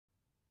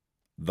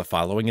The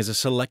following is a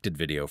selected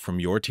video from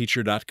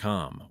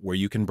yourteacher.com, where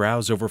you can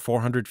browse over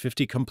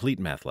 450 complete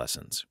math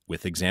lessons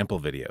with example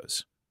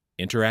videos,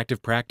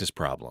 interactive practice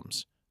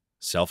problems,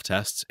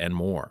 self-tests, and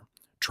more.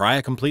 Try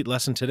a complete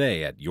lesson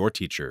today at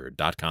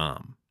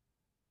yourteacher.com.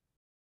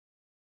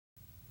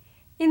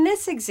 In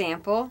this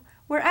example,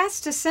 we're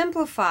asked to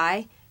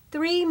simplify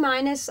 3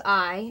 minus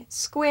I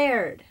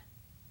squared.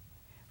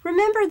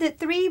 Remember that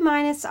 3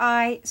 minus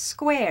I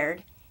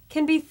squared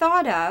can be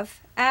thought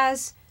of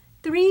as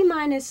 3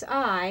 minus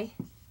I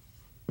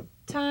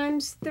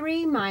times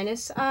 3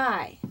 minus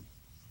I.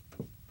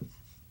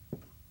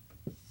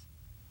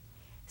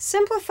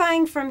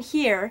 Simplifying from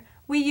here,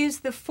 we use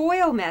the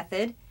FOIL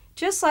method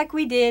just like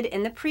we did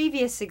in the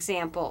previous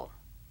example.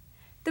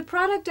 The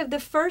product of the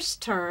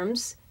first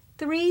terms,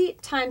 3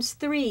 times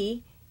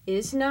 3,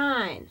 is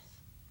 9.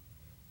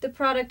 The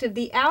product of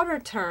the outer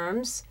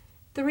terms,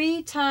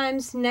 3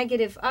 times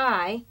negative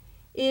I,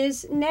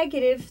 is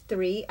negative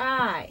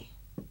 3I.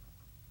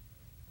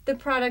 The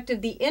product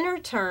of the inner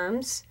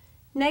terms,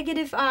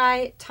 negative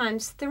I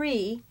times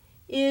 3,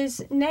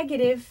 is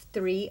negative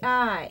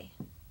 3I.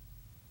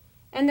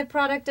 And the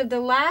product of the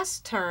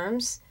last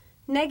terms,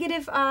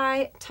 negative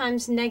I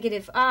times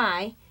negative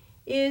I,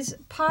 is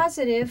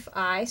positive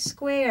I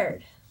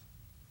squared.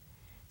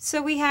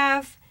 So we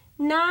have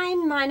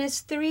 9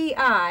 minus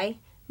 3I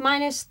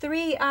minus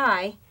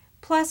 3I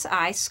plus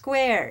I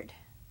squared.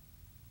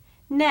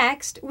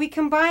 Next, we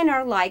combine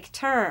our like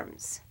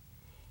terms.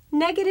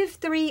 Negative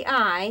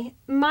 3I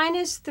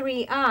minus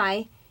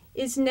 3I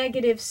is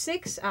negative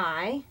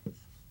 6I.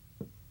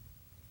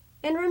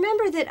 And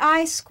remember that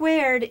I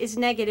squared is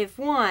negative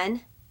 1,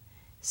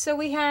 so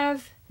we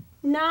have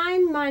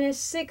 9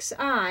 minus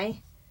 6I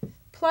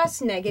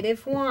plus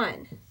negative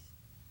 1.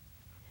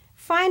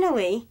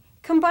 Finally,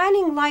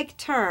 combining like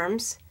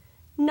terms,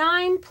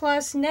 9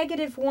 plus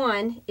negative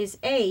 1 is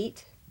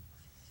 8,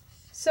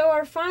 so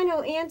our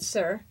final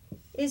answer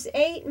is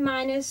 8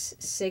 minus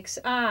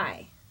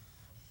 6I.